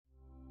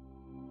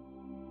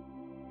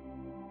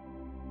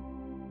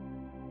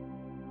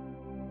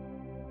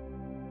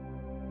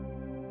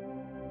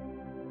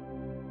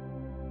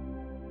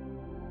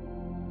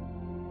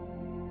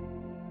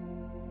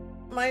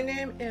My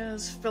name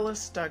is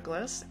Phyllis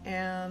Douglas,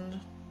 and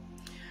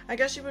I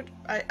guess you would,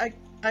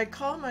 I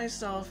call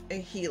myself a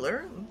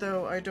healer,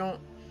 though I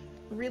don't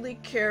really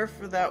care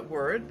for that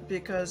word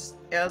because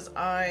as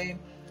I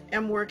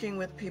am working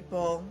with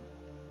people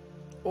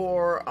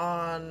or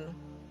on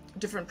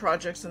different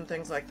projects and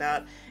things like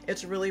that,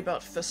 it's really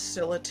about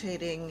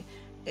facilitating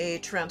a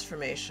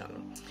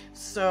transformation.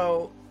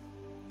 So,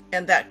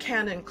 and that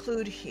can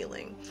include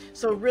healing.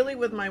 So really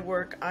with my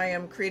work, I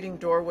am creating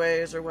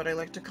doorways, or what I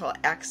like to call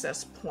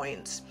access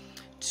points,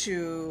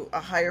 to a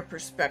higher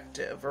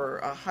perspective or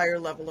a higher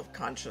level of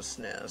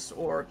consciousness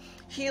or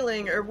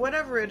healing or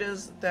whatever it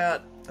is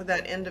that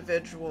that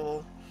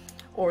individual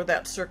or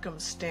that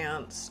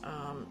circumstance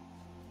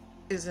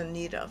is in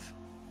need of.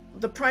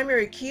 The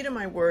primary key to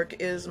my work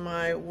is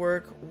my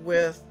work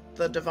with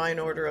the divine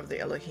order of the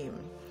Elohim.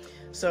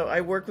 So I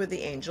work with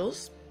the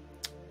angels,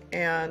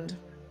 and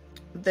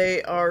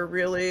they are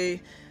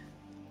really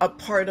a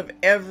part of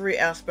every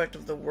aspect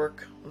of the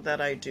work that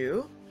I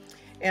do,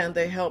 and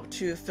they help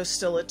to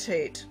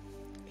facilitate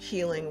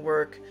healing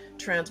work,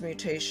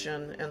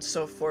 transmutation, and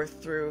so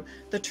forth through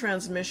the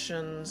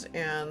transmissions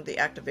and the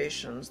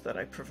activations that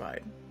I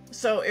provide.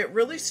 So it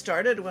really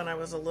started when I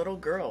was a little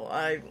girl.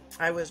 I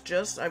was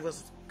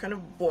kind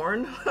of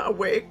born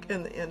awake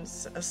in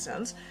a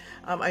sense.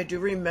 I do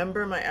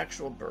remember my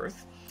actual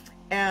birth,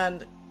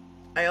 and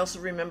I also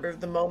remember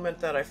the moment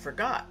that I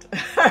forgot,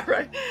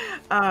 right?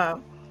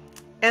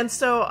 And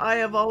so I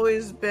have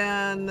always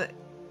been,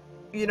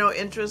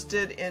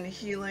 interested in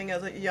healing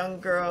as a young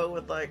girl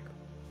with like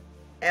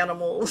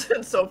animals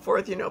and so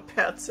forth,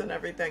 pets and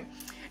everything.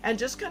 And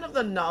just kind of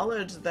the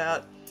knowledge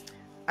that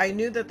I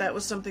knew that that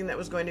was something that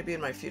was going to be in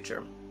my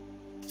future.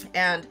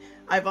 And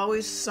I've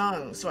always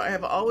sung, so I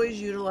have always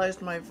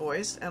utilized my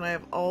voice, and I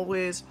have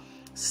always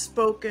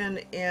spoken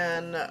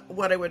in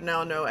what I would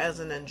now know as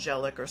an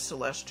angelic or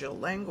celestial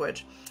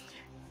language.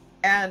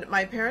 And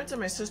my parents and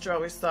my sister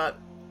always thought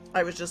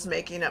I was just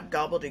making up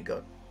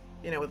gobbledygook,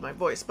 with my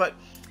voice. But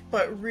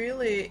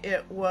really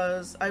it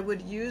was, I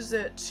would use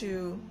it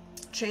to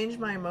change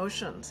my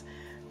emotions.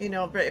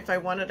 If I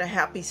wanted a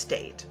happy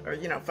state, or,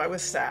 if I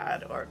was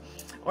sad, or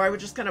I would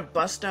just kind of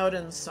bust out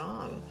in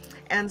song.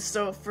 And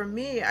so for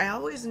me, I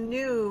always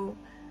knew,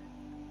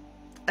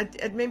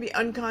 maybe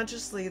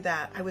unconsciously,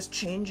 that I was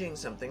changing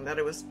something, that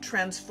I was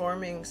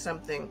transforming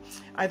something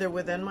either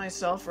within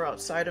myself or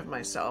outside of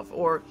myself,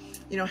 or,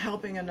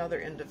 helping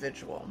another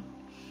individual.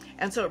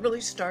 And so it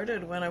really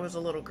started when I was a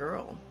little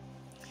girl.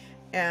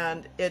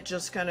 And it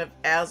just kind of,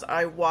 as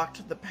I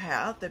walked the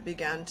path, it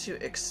began to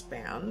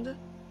expand.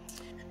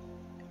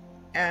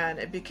 And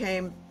it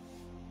became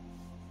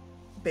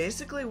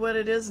basically what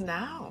it is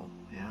now.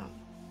 Yeah.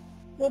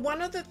 Well,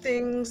 one of the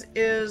things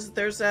is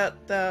there's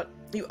that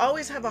you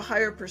always have a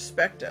higher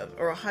perspective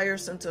or a higher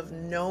sense of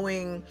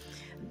knowing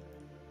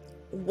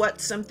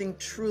what something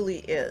truly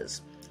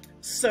is.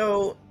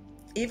 So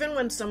even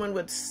when someone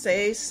would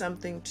say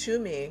something to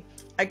me,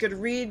 I could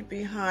read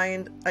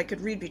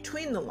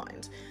between the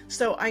lines.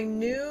 So I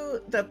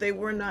knew that they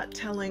were not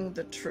telling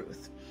the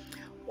truth,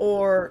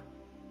 or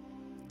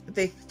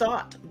they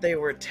thought they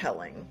were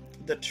telling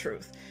the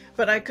truth.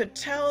 But I could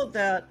tell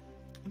that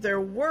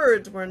their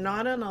words were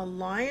not in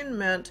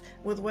alignment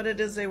with what it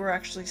is they were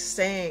actually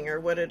saying or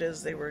what it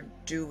is they were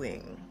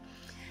doing.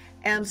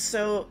 And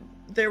so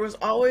there was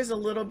always a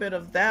little bit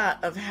of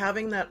that, of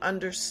having that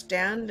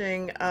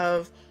understanding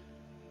of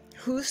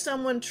who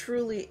someone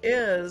truly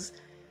is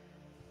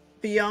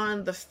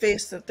beyond the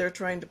face that they're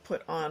trying to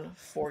put on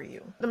for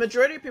you. The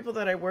majority of people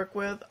that I work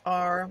with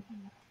are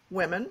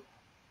women.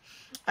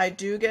 I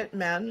do get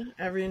men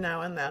every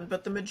now and then,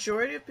 but the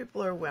majority of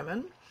people are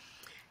women.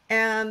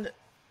 And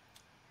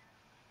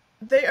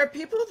they are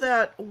people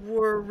that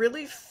were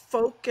really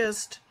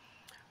focused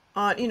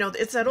on,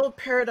 it's that old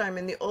paradigm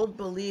and the old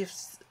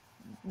beliefs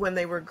when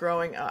they were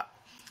growing up.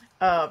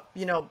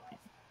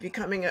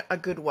 Becoming a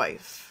good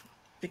wife,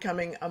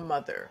 becoming a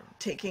mother,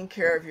 taking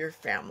care of your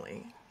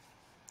family,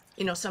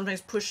 sometimes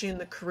pushing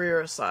the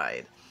career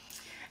aside.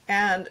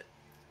 And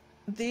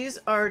these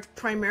are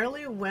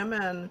primarily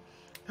women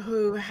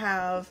who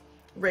have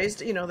raised,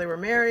 they were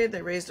married,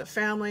 they raised a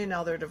family,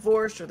 now they're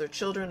divorced, or their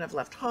children have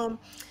left home,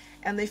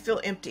 and they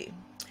feel empty.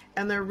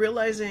 And they're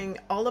realizing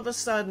all of a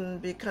sudden,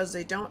 because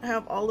they don't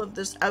have all of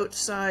this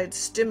outside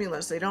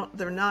stimulus,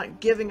 they're not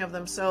giving of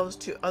themselves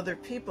to other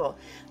people.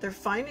 They're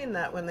finding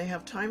that when they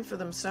have time for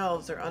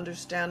themselves, they're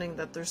understanding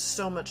that there's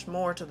so much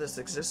more to this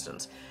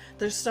existence.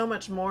 There's so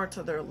much more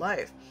to their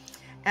life.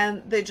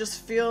 And they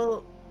just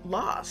feel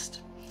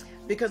lost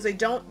because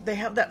they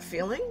have that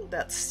feeling,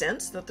 that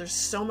sense that there's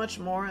so much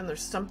more and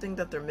there's something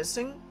that they're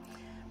missing,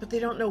 but they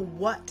don't know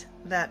what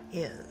that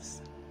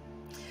is.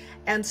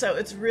 And so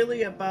it's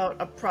really about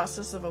a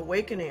process of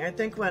awakening. I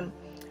think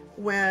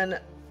when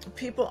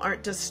people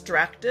aren't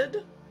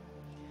distracted,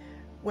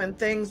 when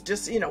things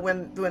just,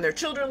 when their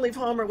children leave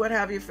home or what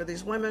have you, for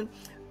these women,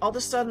 all of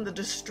a sudden the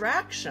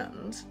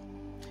distractions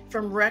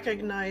from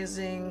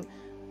recognizing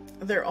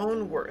their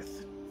own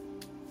worth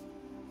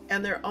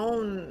and their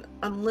own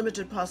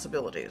unlimited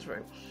possibilities,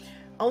 right?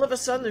 all of a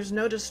sudden there's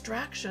no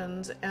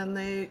distractions, and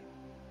they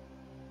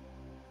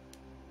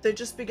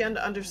just begin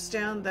to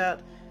understand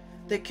that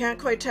they can't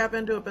quite tap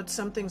into it, but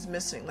something's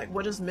missing. Like,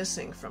 what is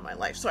missing from my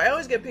life? So I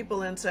always get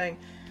people in saying,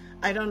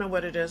 I don't know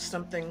what it is.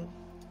 Something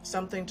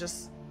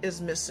just is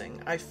missing.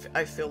 I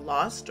feel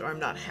lost, or I'm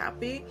not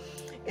happy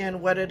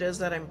in what it is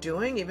that I'm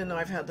doing, even though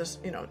I've had this,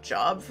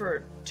 job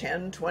for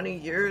 10, 20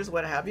 years,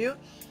 what have you.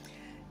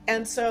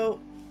 And so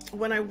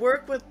when I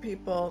work with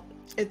people,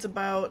 it's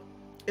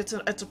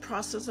a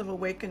process of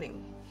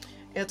awakening.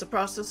 It's a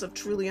process of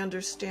truly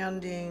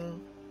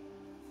understanding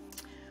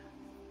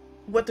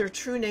what their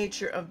true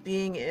nature of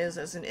being is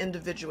as an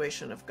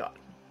individuation of God,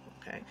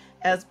 okay?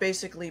 As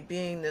basically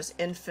being this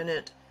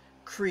infinite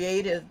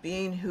creative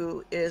being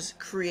who is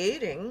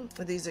creating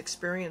these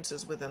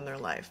experiences within their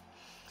life.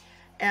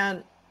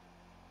 And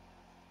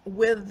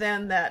with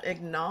then that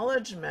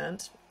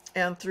acknowledgement,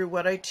 and through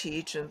what I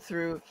teach, and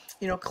through,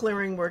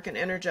 clearing work and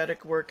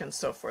energetic work and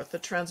so forth, the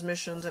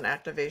transmissions and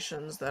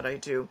activations that I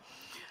do,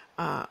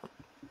 and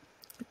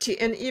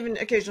even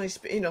occasionally,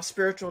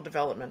 spiritual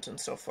development and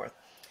so forth,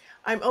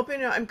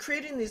 I'm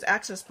creating these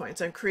access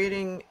points. I'm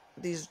creating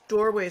these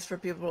doorways for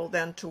people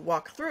then to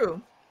walk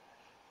through,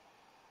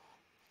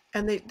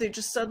 and they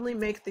just suddenly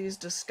make these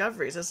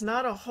discoveries. It's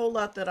not a whole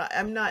lot that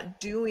I'm not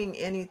doing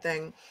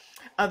anything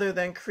other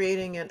than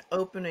creating an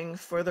opening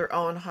for their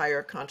own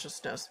higher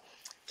consciousness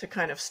to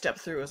kind of step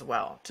through as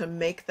well, to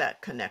make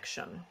that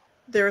connection.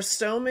 There are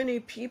so many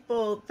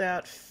people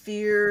that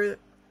fear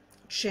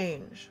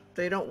change.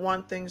 They don't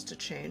want things to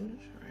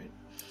change, right?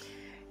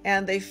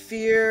 And they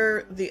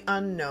fear the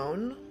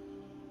unknown,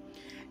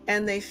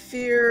 and they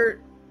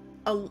fear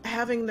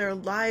having their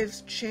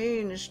lives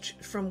changed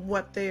from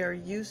what they are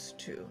used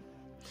to.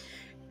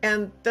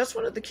 And that's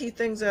one of the key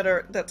things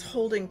that's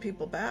holding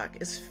people back,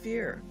 is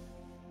fear.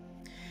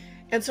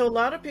 And so a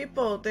lot of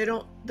people, they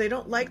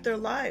don't like their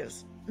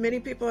lives. Many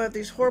people have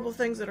these horrible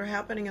things that are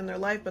happening in their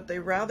life, but they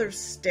rather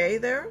stay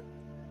there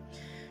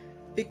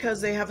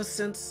because they have a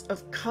sense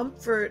of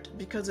comfort,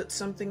 because it's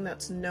something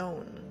that's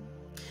known.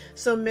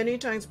 So many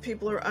times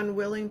people are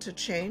unwilling to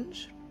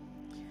change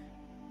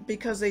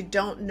because they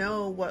don't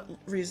know what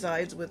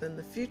resides within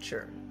the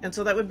future. And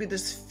so that would be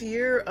this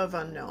fear of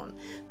unknown,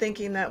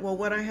 thinking that, well,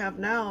 what I have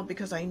now,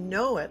 because I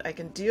know it, I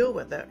can deal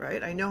with it,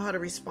 right? I know how to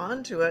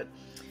respond to it.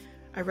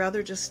 I'd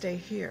rather just stay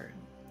here.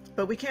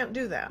 But we can't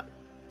do that,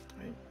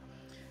 right?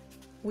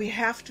 We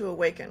have to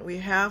awaken. We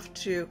have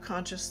to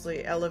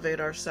consciously elevate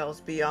ourselves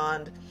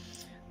beyond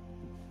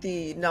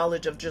the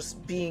knowledge of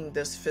just being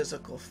this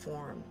physical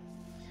form.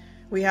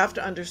 We have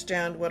to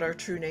understand what our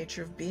true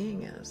nature of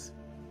being is.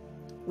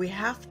 We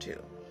have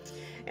to.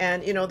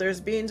 And,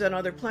 there's beings on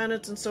other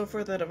planets and so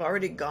forth that have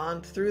already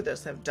gone through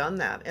this, have done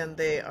that, and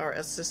they are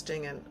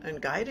assisting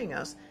and guiding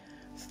us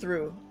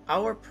through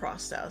our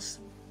process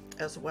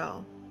as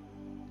well.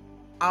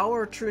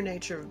 Our true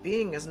nature of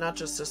being is not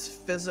just this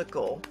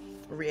physical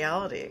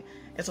reality.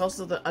 It's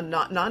also the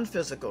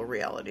non-physical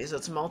realities.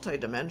 It's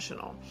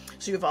multidimensional.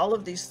 So you have all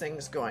of these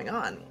things going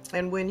on.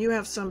 And when you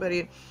have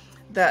somebody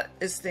that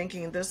is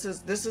thinking, this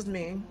is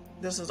me,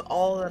 this is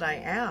all that I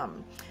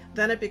am,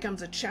 then it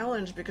becomes a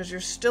challenge, because you're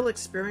still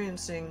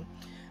experiencing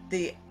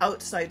the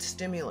outside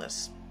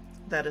stimulus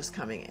that is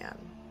coming in,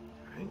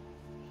 right?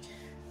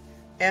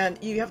 And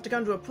you have to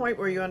come to a point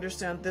where you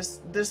understand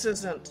this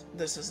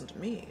isn't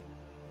me,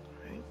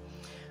 right?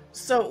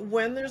 So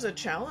when there's a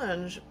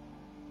challenge,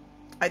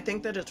 I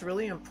think that it's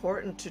really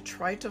important to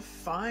try to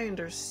find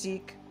or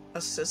seek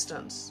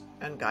assistance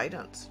and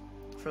guidance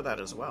for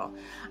that as well.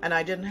 And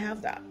I didn't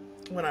have that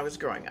when I was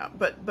growing up,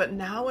 but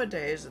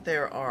nowadays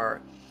there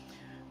are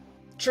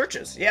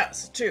churches,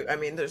 yes, too. I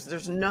mean,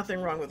 there's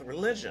nothing wrong with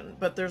religion,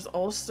 but there's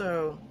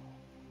also,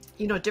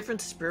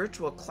 different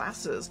spiritual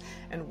classes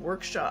and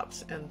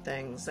workshops and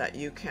things that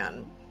you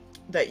can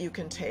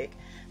take,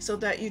 so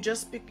that you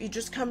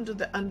just come to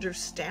the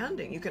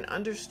understanding. You can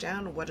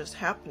understand what is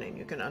happening.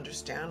 You can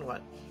understand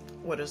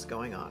what is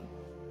going on.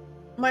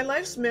 My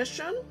life's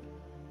mission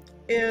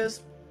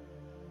is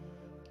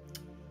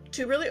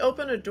to really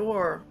open a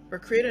door or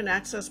create an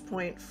access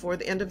point for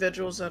the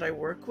individuals that I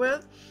work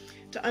with,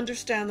 to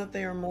understand that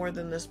they are more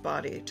than this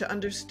body, to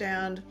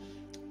understand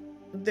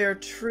their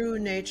true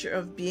nature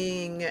of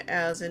being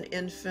as an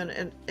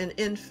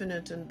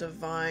infinite and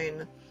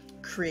divine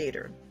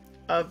creator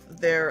of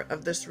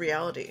this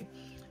reality,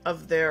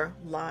 of their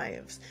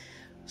lives.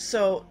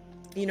 So,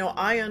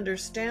 I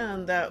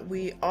understand that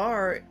we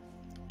are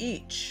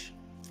each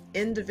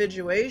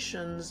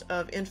individuations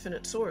of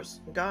infinite source,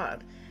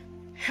 God,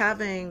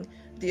 having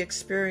the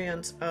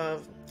experience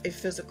of a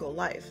physical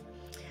life.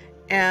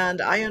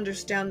 And I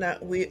understand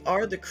that we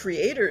are the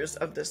creators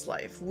of this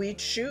life. We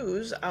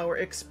choose our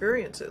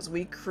experiences.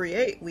 We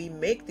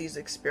make these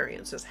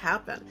experiences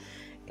happen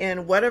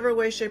in whatever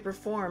way, shape, or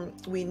form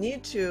we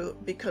need to,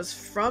 because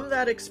from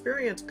that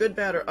experience, good,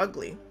 bad, or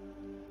ugly,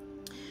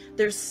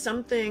 there's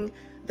something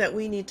that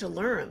we need to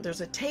learn.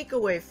 There's a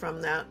takeaway from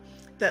that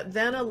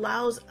then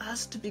allows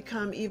us to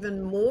become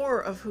even more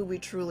of who we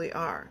truly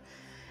are,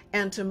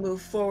 and to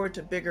move forward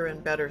to bigger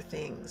and better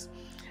things.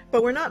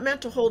 But we're not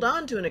meant to hold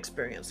on to an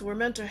experience. We're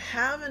meant to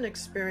have an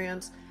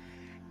experience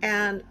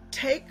and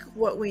take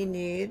what we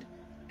need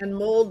and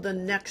mold the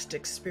next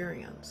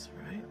experience,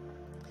 right?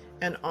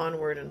 And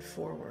onward and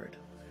forward.